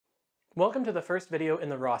Welcome to the first video in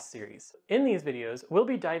the ROS series. In these videos, we'll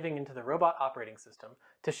be diving into the robot operating system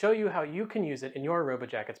to show you how you can use it in your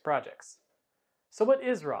RoboJackets projects. So what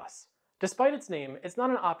is ROS? Despite its name, it's not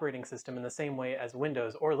an operating system in the same way as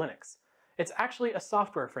Windows or Linux. It's actually a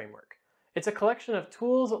software framework. It's a collection of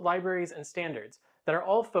tools, libraries, and standards that are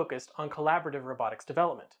all focused on collaborative robotics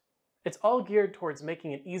development. It's all geared towards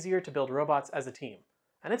making it easier to build robots as a team,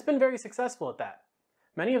 and it's been very successful at that.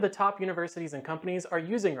 Many of the top universities and companies are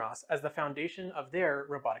using ROS as the foundation of their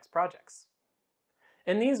robotics projects.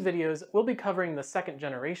 In these videos, we'll be covering the second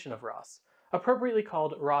generation of ROS, appropriately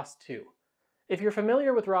called ROS 2. If you're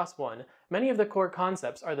familiar with ROS 1, many of the core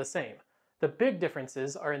concepts are the same. The big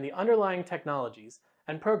differences are in the underlying technologies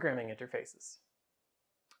and programming interfaces.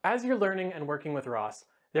 As you're learning and working with ROS,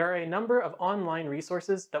 there are a number of online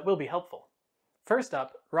resources that will be helpful. First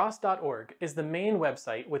up, ROS.org is the main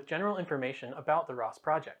website with general information about the ROS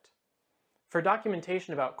project. For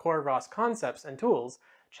documentation about core ROS concepts and tools,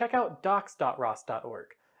 check out docs.ros.org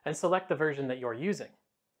and select the version that you're using.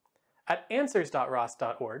 At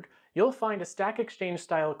answers.ros.org, you'll find a Stack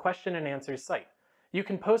Exchange-style question and answers site. You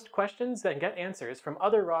can post questions and get answers from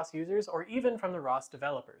other ROS users or even from the ROS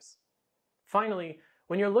developers. Finally,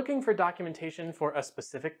 when you're looking for documentation for a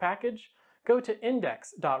specific package, go to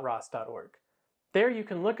index.ros.org. There you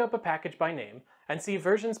can look up a package by name and see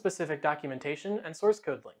version-specific documentation and source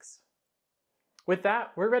code links. With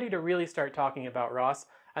that, we're ready to really start talking about ROS,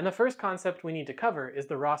 and the first concept we need to cover is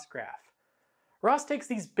the ROS Graph. ROS takes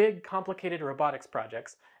these big, complicated robotics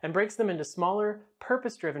projects and breaks them into smaller,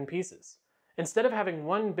 purpose-driven pieces. Instead of having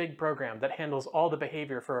one big program that handles all the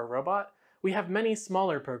behavior for a robot, we have many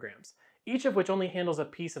smaller programs, each of which only handles a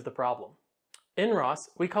piece of the problem. In ROS,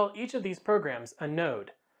 we call each of these programs a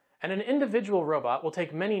node. And an individual robot will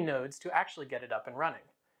take many nodes to actually get it up and running.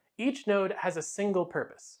 Each node has a single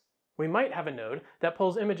purpose. We might have a node that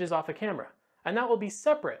pulls images off a camera, and that will be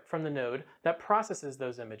separate from the node that processes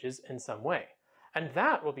those images in some way. And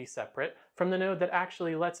that will be separate from the node that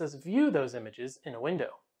actually lets us view those images in a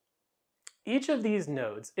window. Each of these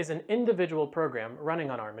nodes is an individual program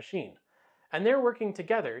running on our machine, and they're working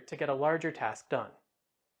together to get a larger task done.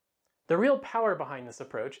 The real power behind this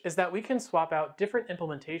approach is that we can swap out different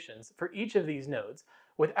implementations for each of these nodes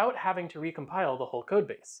without having to recompile the whole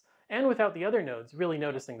codebase, and without the other nodes really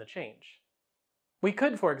noticing the change. We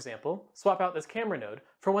could, for example, swap out this camera node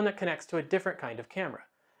for one that connects to a different kind of camera,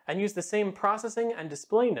 and use the same processing and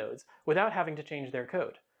display nodes without having to change their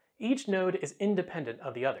code. Each node is independent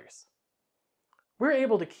of the others. We're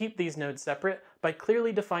able to keep these nodes separate by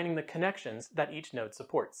clearly defining the connections that each node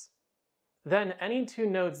supports. Then any two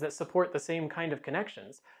nodes that support the same kind of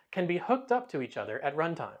connections can be hooked up to each other at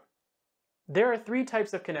runtime. There are three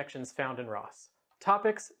types of connections found in ROS: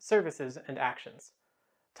 topics, services, and actions.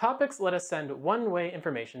 Topics let us send one-way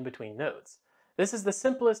information between nodes. This is the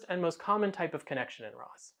simplest and most common type of connection in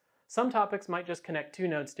ROS. Some topics might just connect two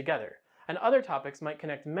nodes together, and other topics might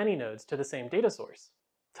connect many nodes to the same data source.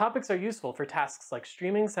 Topics are useful for tasks like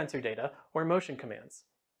streaming sensor data or motion commands.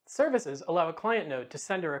 Services allow a client node to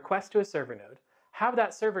send a request to a server node, have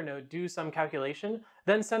that server node do some calculation,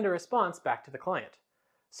 then send a response back to the client.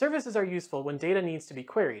 Services are useful when data needs to be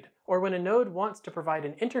queried, or when a node wants to provide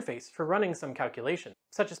an interface for running some calculation,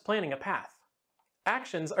 such as planning a path.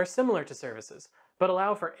 Actions are similar to services, but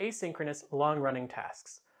allow for asynchronous, long-running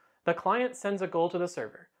tasks. The client sends a goal to the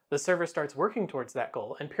server starts working towards that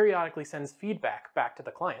goal and periodically sends feedback back to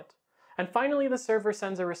the client. And finally, the server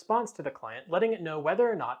sends a response to the client, letting it know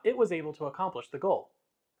whether or not it was able to accomplish the goal.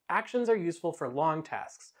 Actions are useful for long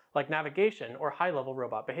tasks, like navigation or high-level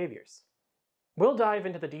robot behaviors. We'll dive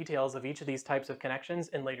into the details of each of these types of connections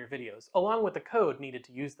in later videos, along with the code needed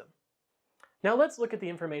to use them. Now let's look at the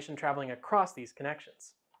information traveling across these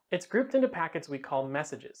connections. It's grouped into packets we call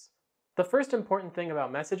messages. The first important thing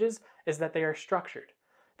about messages is that they are structured.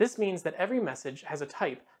 This means that every message has a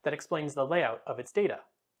type that explains the layout of its data.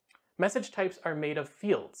 Message types are made of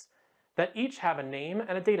fields that each have a name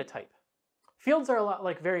and a data type. Fields are a lot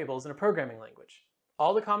like variables in a programming language.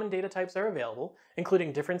 All the common data types are available,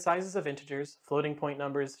 including different sizes of integers, floating point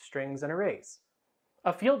numbers, strings, and arrays.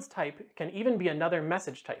 A field's type can even be another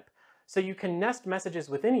message type, so you can nest messages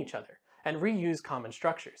within each other and reuse common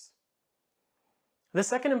structures. The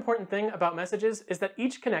second important thing about messages is that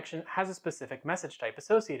each connection has a specific message type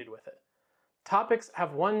associated with it. Topics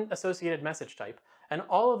have one associated message type, and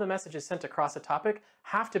all of the messages sent across a topic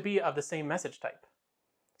have to be of the same message type.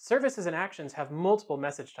 Services and actions have multiple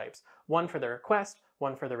message types, one for the request,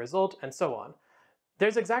 one for the result, and so on.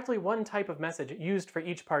 There's exactly one type of message used for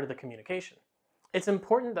each part of the communication. It's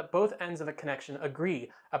important that both ends of a connection agree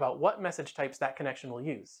about what message types that connection will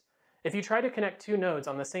use. If you try to connect two nodes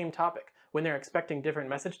on the same topic when they're expecting different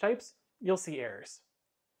message types, you'll see errors.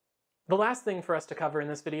 The last thing for us to cover in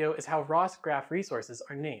this video is how ROS Graph resources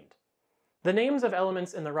are named. The names of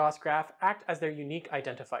elements in the ROS Graph act as their unique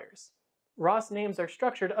identifiers. ROS names are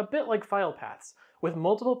structured a bit like file paths, with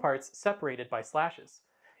multiple parts separated by slashes.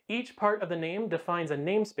 Each part of the name defines a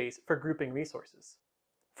namespace for grouping resources.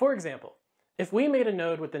 For example, if we made a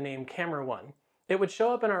node with the name Camera1, it would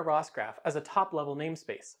show up in our ROS Graph as a top-level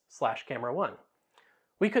namespace, /Camera1.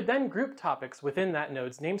 We could then group topics within that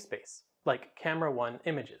node's namespace, like Camera1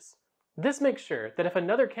 images. This makes sure that if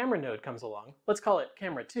another camera node comes along, let's call it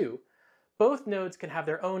Camera2, both nodes can have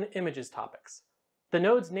their own images topics. The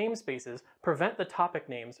node's namespaces prevent the topic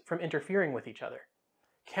names from interfering with each other.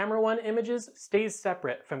 Camera1 images stays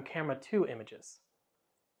separate from Camera2 images.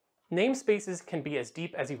 Namespaces can be as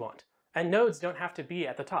deep as you want, and nodes don't have to be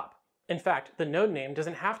at the top. In fact, the node name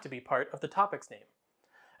doesn't have to be part of the topic's name.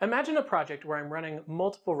 Imagine a project where I'm running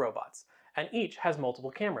multiple robots, and each has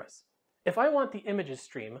multiple cameras. If I want the images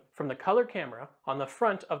stream from the color camera on the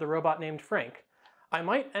front of the robot named Frank, I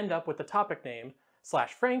might end up with the topic name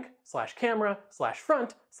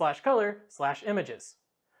 /Frank/camera/front/color/images.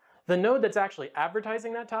 The node that's actually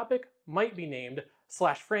advertising that topic might be named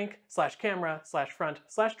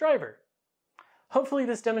 /Frank/camera/front/driver. Hopefully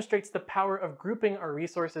this demonstrates the power of grouping our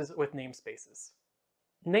resources with namespaces.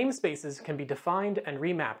 Namespaces can be defined and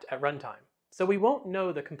remapped at runtime, so we won't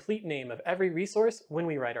know the complete name of every resource when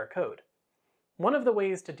we write our code. One of the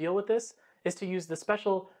ways to deal with this is to use the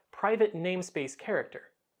special private namespace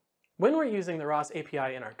character. When we're using the ROS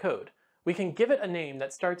API in our code, we can give it a name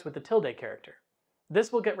that starts with the tilde character.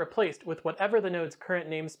 This will get replaced with whatever the node's current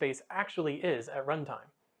namespace actually is at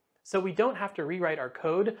runtime, so we don't have to rewrite our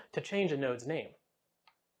code to change a node's name.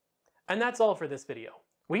 And that's all for this video.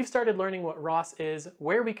 We've started learning what ROS is,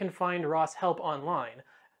 where we can find ROS help online,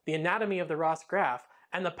 the anatomy of the ROS graph,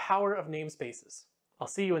 and the power of namespaces. I'll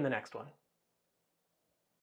see you in the next one.